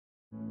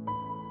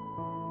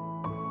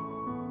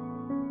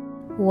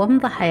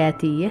ومضة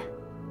حياتية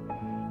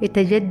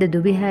يتجدد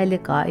بها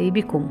لقائي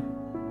بكم،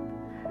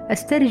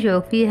 أسترجع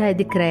فيها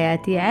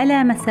ذكرياتي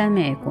على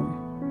مسامعكم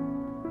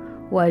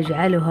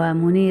وأجعلها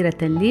منيرة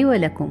لي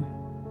ولكم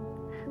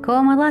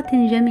كومضات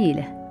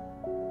جميلة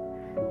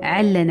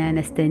علنا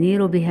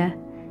نستنير بها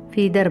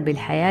في درب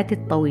الحياة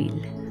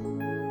الطويل.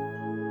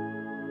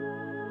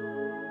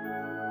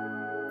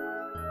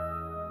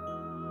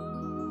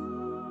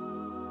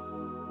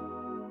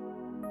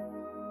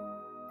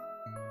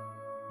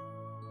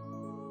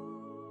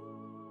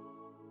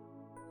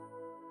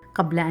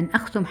 قبل أن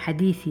أختم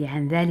حديثي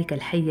عن ذلك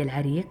الحي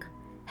العريق،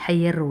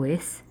 حي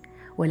الرويس،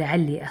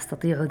 ولعلي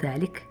أستطيع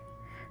ذلك،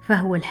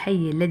 فهو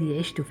الحي الذي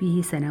عشت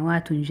فيه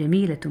سنوات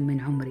جميلة من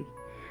عمري،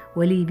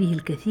 ولي به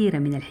الكثير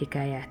من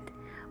الحكايات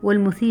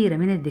والمثير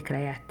من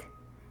الذكريات.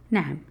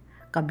 نعم،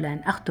 قبل أن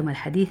أختم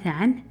الحديث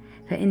عنه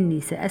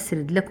فإني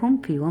سأسرد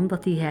لكم في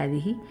ومضتي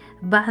هذه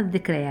بعض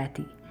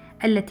ذكرياتي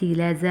التي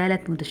لا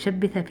زالت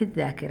متشبثة في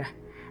الذاكرة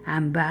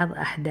عن بعض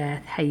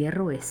أحداث حي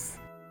الرويس.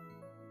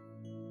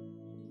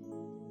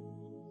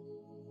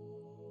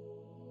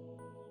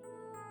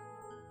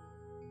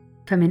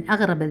 فمن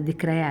أغرب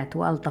الذكريات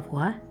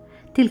وألطفها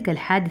تلك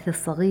الحادثة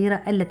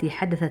الصغيرة التي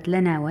حدثت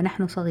لنا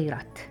ونحن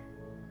صغيرات،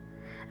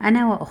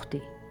 أنا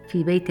وأختي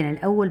في بيتنا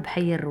الأول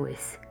بحي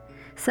الرويس.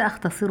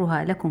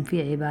 سأختصرها لكم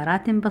في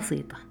عبارات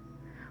بسيطة،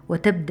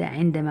 وتبدأ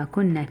عندما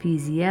كنا في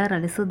زيارة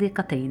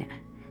لصديقتينا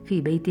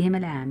في بيتهم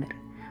العامر،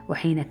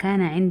 وحين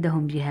كان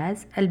عندهم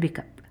جهاز البيك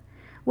اب،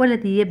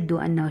 والذي يبدو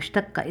أنه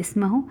اشتق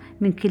اسمه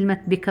من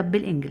كلمة بيك اب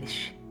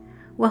بالإنجليش،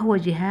 وهو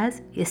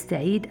جهاز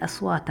يستعيد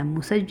أصواتا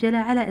مسجلة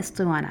على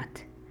اسطوانات.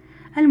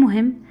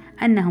 المهم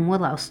أنهم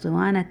وضعوا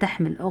اسطوانة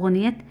تحمل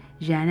أغنية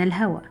جانا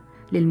الهوى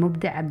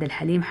للمبدع عبد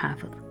الحليم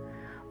حافظ،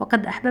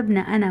 وقد أحببنا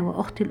أنا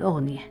وأختي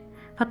الأغنية،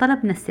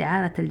 فطلبنا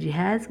استعارة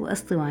الجهاز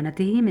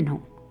واسطوانته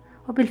منهم،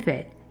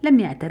 وبالفعل لم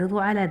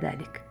يعترضوا على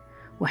ذلك.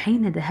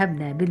 وحين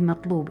ذهبنا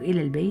بالمطلوب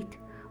إلى البيت،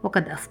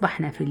 وقد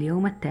أصبحنا في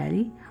اليوم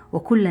التالي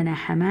وكلنا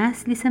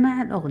حماس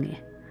لسماع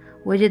الأغنية،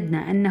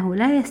 وجدنا أنه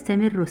لا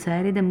يستمر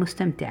ساردا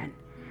مستمتعا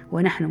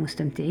ونحن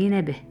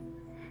مستمتعين به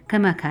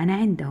كما كان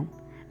عندهم،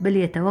 بل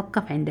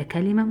يتوقف عند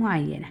كلمة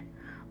معينة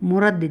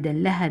مرددا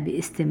لها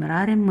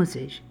باستمرار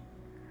مزعج.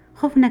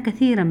 خفنا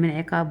كثيرا من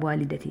عقاب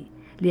والدتي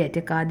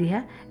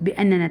لاعتقادها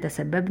بأننا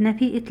تسببنا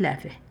في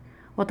إتلافه،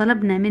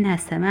 وطلبنا منها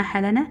السماح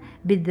لنا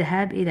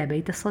بالذهاب إلى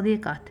بيت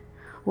الصديقات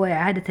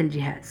وإعادة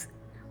الجهاز،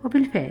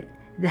 وبالفعل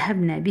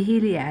ذهبنا به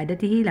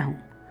لإعادته لهم،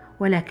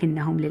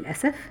 ولكنهم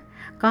للأسف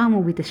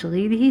قاموا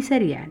بتشغيله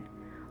سريعا،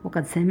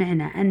 وقد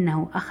سمعنا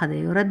أنه أخذ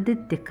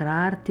يردد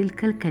تكرار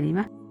تلك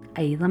الكلمة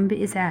أيضا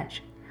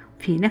بإزعاج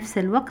في نفس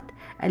الوقت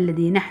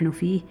الذي نحن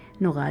فيه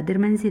نغادر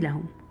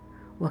منزلهم،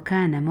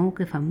 وكان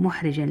موقفا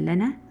محرجا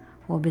لنا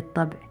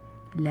وبالطبع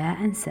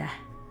لا أنساه.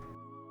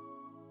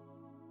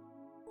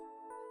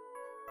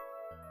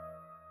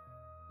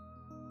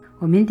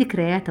 ومن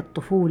ذكريات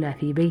الطفولة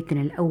في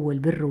بيتنا الأول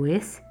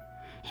بالرويس،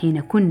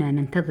 حين كنا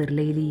ننتظر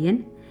ليليا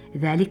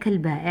ذلك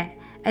البائع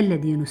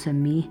الذي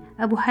نسميه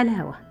أبو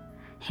حلاوة،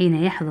 حين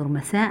يحضر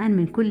مساء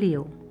من كل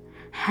يوم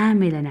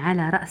حاملا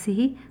على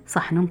رأسه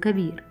صحن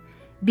كبير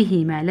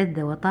به ما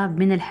لذ وطاب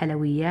من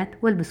الحلويات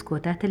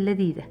والبسكوتات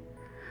اللذيذة،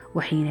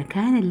 وحين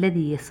كان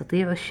الذي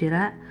يستطيع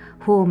الشراء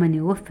هو من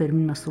يوفر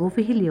من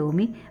مصروفه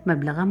اليومي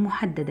مبلغا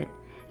محددا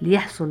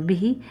ليحصل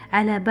به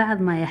على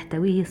بعض ما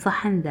يحتويه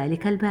صحن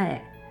ذلك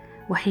البائع،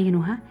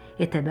 وحينها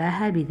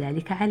يتباهى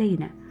بذلك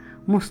علينا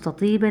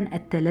مستطيبا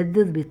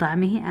التلذذ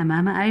بطعمه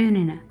أمام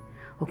أعيننا،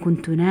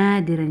 وكنت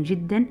نادرا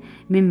جدا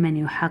ممن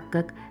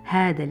يحقق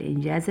هذا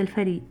الإنجاز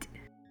الفريد.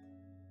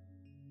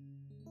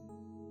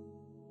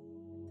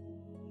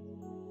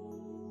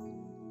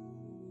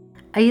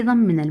 أيضا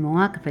من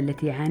المواقف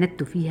التي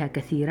عاندت فيها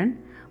كثيرا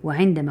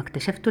وعندما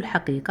اكتشفت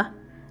الحقيقة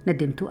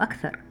ندمت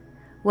أكثر،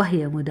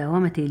 وهي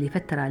مداومتي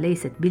لفترة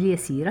ليست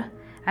باليسيرة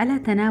على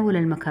تناول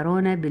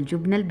المكرونة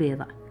بالجبنة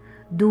البيضاء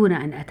دون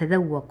أن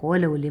أتذوق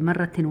ولو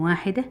لمرة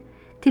واحدة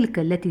تلك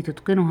التي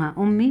تتقنها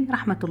أمي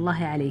رحمة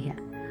الله عليها،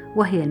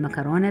 وهي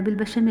المكرونة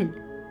بالبشاميل.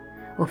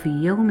 وفي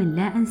يوم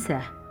لا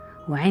أنساه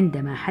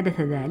وعندما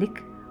حدث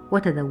ذلك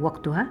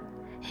وتذوقتها،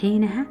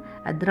 حينها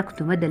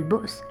أدركت مدى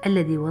البؤس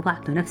الذي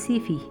وضعت نفسي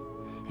فيه.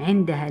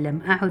 عندها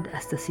لم أعد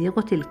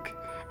أستسيغ تلك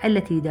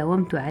التي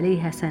داومت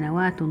عليها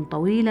سنوات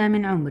طويلة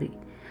من عمري،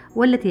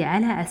 والتي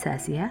على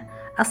أساسها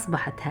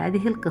أصبحت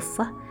هذه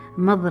القصة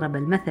مضرب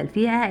المثل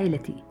في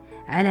عائلتي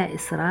على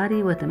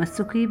إصراري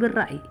وتمسكي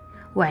بالرأي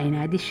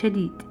وعنادي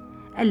الشديد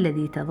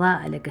الذي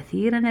تضاءل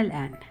كثيرا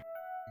الآن.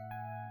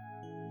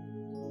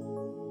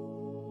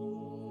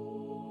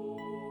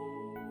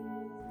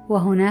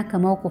 وهناك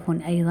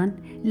موقف أيضا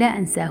لا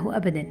أنساه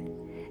أبدا،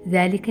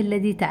 ذلك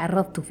الذي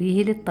تعرضت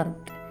فيه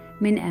للطرد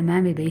من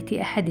أمام بيت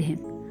أحدهم،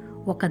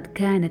 وقد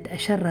كانت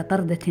أشر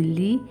طردة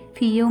لي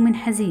في يوم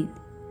حزين.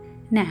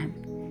 نعم،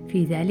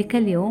 في ذلك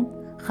اليوم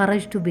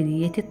خرجت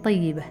بنيتي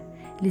الطيبة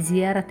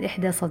لزيارة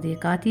إحدى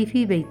صديقاتي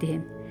في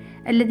بيتهم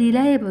الذي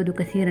لا يبعد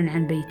كثيرا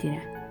عن بيتنا،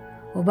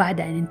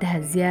 وبعد أن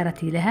انتهت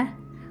زيارتي لها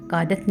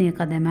قادتني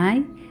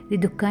قدماي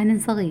لدكان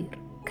صغير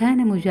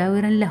كان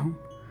مجاورا لهم،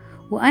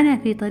 وأنا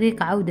في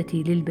طريق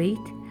عودتي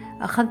للبيت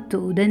أخذت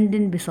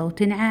أدندن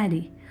بصوت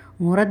عالي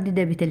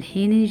مرددة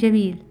بتلحين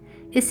جميل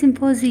اسم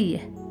فوزية.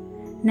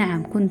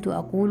 نعم، كنت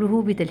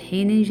أقوله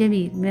بتلحين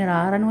جميل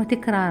مرارا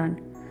وتكرارا،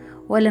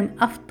 ولم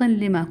أفطن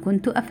لما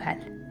كنت أفعل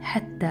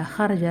حتى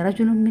خرج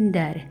رجل من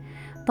داره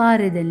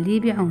طاردا لي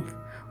بعنف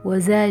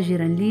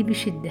وزاجرا لي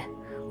بشدة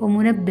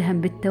ومنبها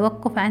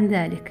بالتوقف عن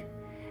ذلك.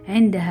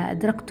 عندها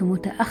أدركت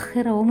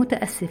متأخرة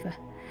ومتأسفة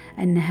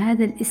أن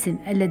هذا الاسم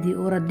الذي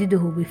أردده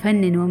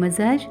بفن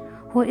ومزاج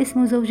هو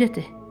اسم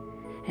زوجته.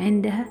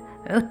 عندها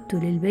عدت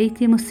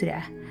للبيت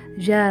مسرعة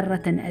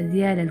جارة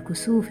أذيال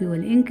الكسوف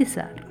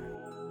والانكسار.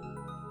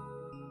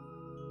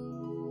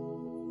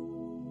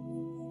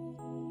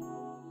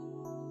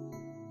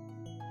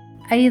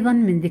 أيضا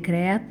من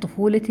ذكريات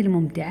طفولتي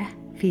الممتعة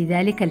في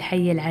ذلك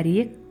الحي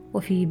العريق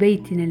وفي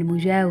بيتنا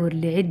المجاور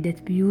لعدة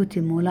بيوت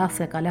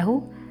ملاصقة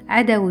له،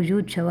 عدا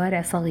وجود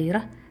شوارع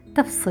صغيرة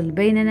تفصل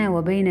بيننا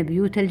وبين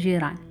بيوت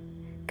الجيران.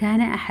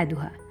 كان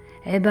أحدها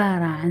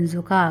عبارة عن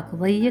زقاق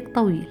ضيق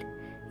طويل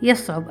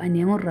يصعب أن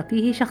يمر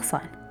فيه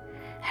شخصان.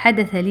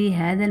 حدث لي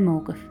هذا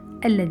الموقف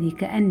الذي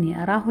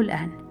كأني أراه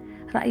الآن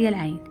رأي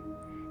العين.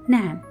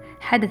 نعم،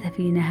 حدث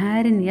في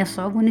نهار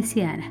يصعب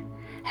نسيانه،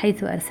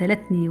 حيث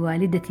أرسلتني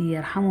والدتي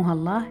يرحمها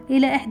الله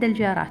إلى إحدى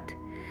الجارات،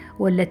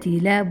 والتي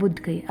لا بد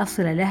كي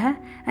أصل لها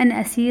أن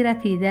أسير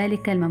في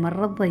ذلك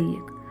الممر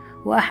الضيق.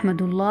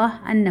 وأحمد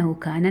الله أنه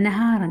كان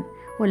نهارا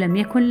ولم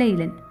يكن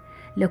ليلا،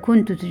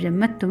 لكنت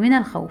تجمدت من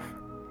الخوف.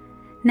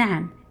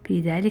 نعم،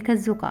 في ذلك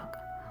الزقاق،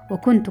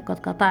 وكنت قد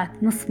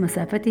قطعت نصف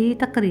مسافته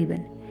تقريبا،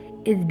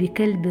 إذ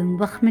بكلب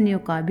ضخم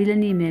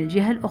يقابلني من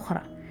الجهة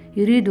الأخرى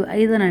يريد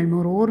أيضا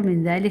المرور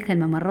من ذلك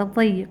الممر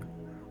الضيق.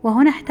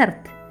 وهنا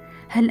احترت،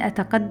 هل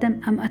أتقدم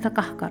أم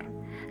أتقهقر؟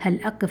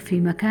 هل أقف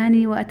في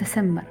مكاني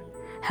وأتسمر؟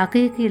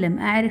 حقيقي لم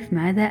أعرف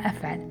ماذا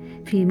أفعل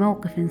في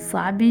موقف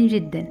صعب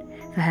جدا،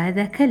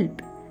 فهذا كلب،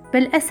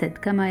 بل أسد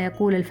كما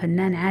يقول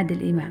الفنان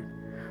عادل إمام،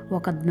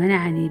 وقد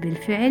منعني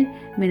بالفعل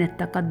من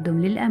التقدم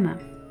للأمام.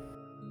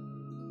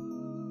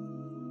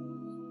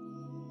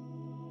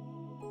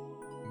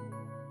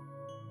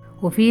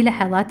 وفي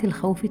لحظات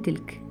الخوف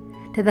تلك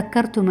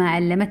تذكرت ما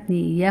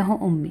علمتني إياه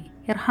أمي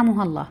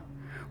يرحمها الله،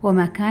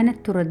 وما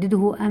كانت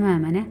تردده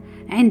أمامنا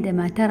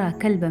عندما ترى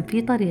كلبا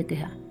في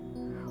طريقها.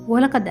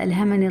 ولقد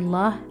ألهمني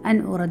الله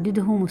أن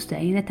أردده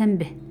مستعينة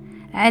به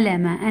على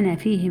ما أنا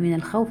فيه من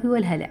الخوف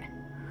والهلع.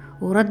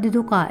 أردد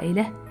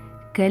قائلة: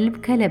 كلب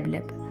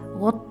كلبلب،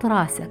 غط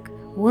راسك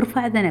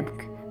وارفع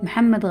ذنبك،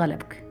 محمد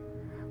غلبك.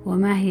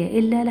 وما هي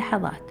إلا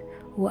لحظات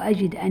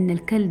وأجد أن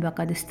الكلب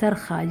قد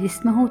استرخى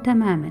جسمه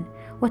تماما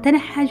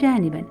وتنحى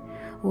جانبا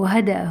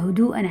وهدأ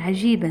هدوءا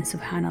عجيبا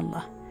سبحان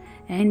الله.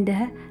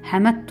 عندها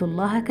حمدت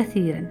الله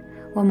كثيرا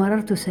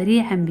ومررت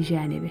سريعا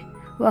بجانبه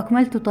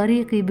وأكملت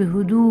طريقي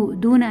بهدوء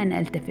دون أن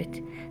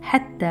ألتفت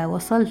حتى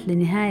وصلت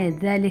لنهاية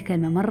ذلك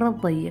الممر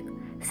الضيق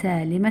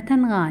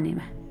سالمة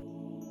غانمة.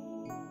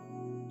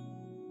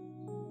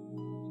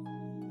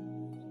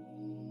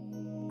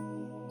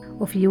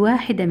 وفي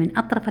واحدة من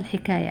أطرف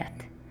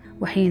الحكايات،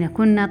 وحين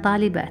كنا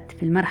طالبات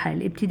في المرحلة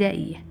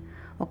الابتدائية،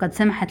 وقد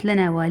سمحت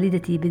لنا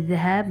والدتي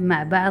بالذهاب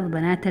مع بعض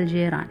بنات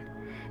الجيران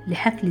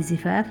لحفل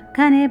زفاف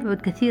كان يبعد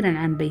كثيرا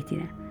عن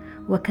بيتنا،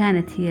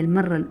 وكانت هي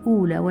المرة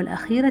الأولى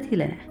والأخيرة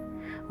لنا،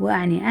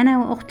 وأعني أنا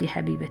وأختي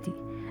حبيبتي.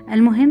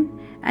 المهم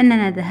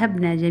أننا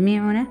ذهبنا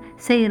جميعنا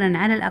سيرا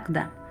على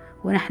الأقدام،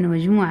 ونحن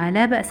مجموعة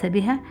لا بأس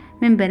بها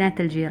من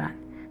بنات الجيران،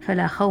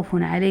 فلا خوف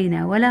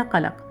علينا ولا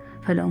قلق،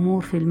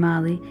 فالأمور في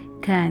الماضي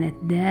كانت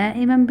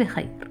دائما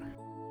بخير.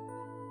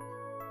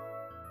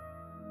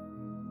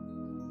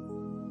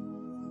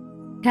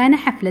 كان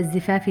حفل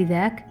الزفاف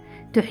ذاك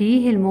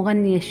تحييه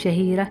المغنية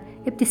الشهيرة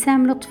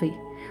ابتسام لطفي،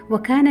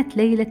 وكانت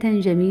ليلة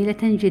جميلة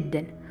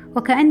جدا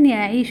وكأني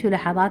أعيش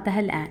لحظاتها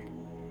الآن.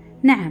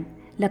 نعم،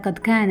 لقد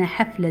كان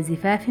حفل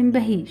زفاف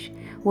بهيج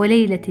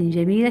وليلة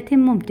جميلة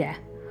ممتعة،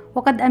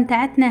 وقد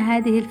أمتعتنا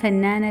هذه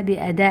الفنانة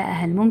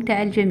بأدائها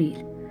الممتع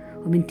الجميل.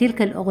 ومن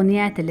تلك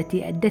الأغنيات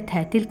التي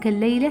أدتها تلك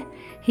الليلة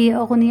هي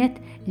أغنية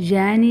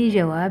جاني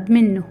جواب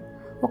منه،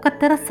 وقد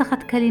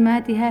ترسخت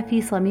كلماتها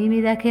في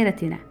صميم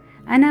ذاكرتنا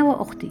أنا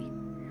وأختي.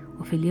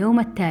 وفي اليوم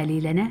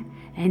التالي لنا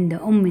عند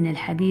أمنا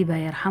الحبيبة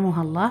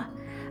يرحمها الله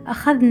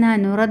أخذنا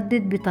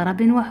نردد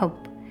بطرب وحب: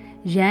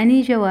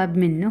 جاني جواب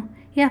منه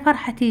يا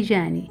فرحتي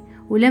جاني،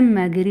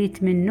 ولما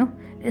قريت منه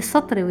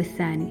السطر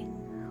والثاني.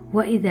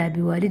 وإذا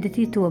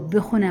بوالدتي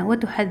توبخنا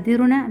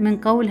وتحذرنا من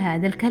قول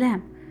هذا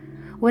الكلام،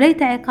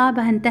 وليت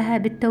عقابها انتهى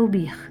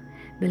بالتوبيخ،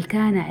 بل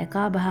كان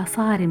عقابها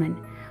صارما،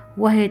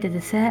 وهي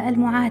تتساءل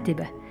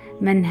معاتبة: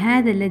 من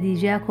هذا الذي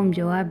جاكم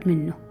جواب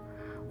منه؟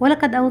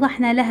 ولقد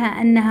أوضحنا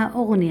لها أنها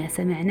أغنية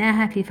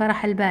سمعناها في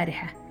فرح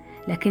البارحة،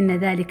 لكن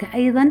ذلك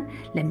أيضا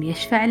لم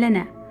يشفع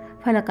لنا،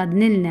 فلقد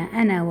نلنا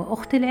أنا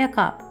وأختي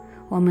العقاب،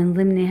 ومن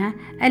ضمنها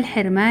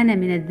الحرمان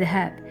من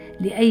الذهاب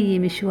لأي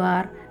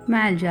مشوار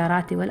مع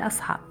الجارات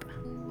والأصحاب.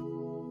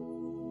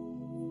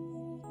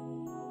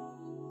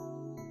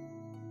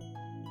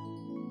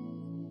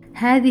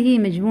 هذه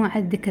مجموعة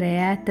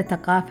ذكريات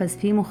تتقافز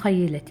في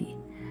مخيلتي،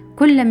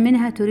 كل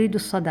منها تريد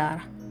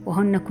الصدارة،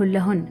 وهن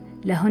كلهن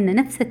لهن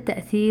نفس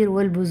التأثير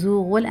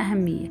والبزوغ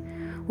والأهمية،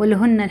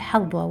 ولهن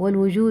الحظوة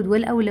والوجود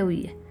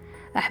والأولوية.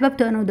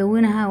 أحببت أن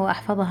أدونها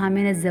وأحفظها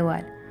من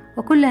الزوال،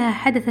 وكلها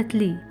حدثت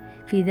لي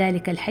في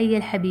ذلك الحي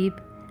الحبيب،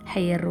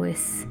 حي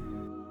الرويس.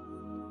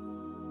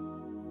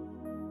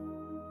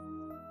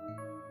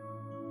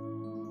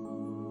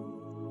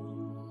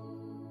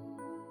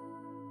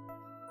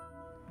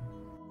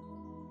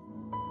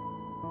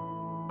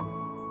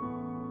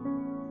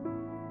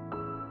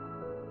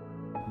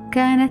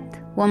 كانت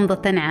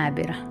ومضة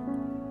عابرة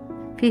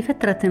في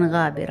فترة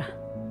غابرة،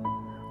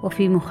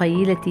 وفي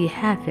مخيلتي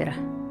حافرة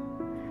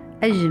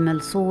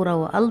أجمل صورة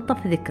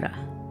وألطف ذكرى،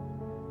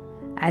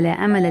 على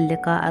أمل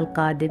اللقاء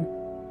القادم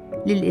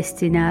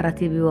للاستنارة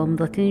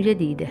بومضة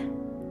جديدة.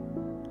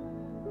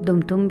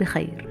 دمتم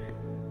بخير.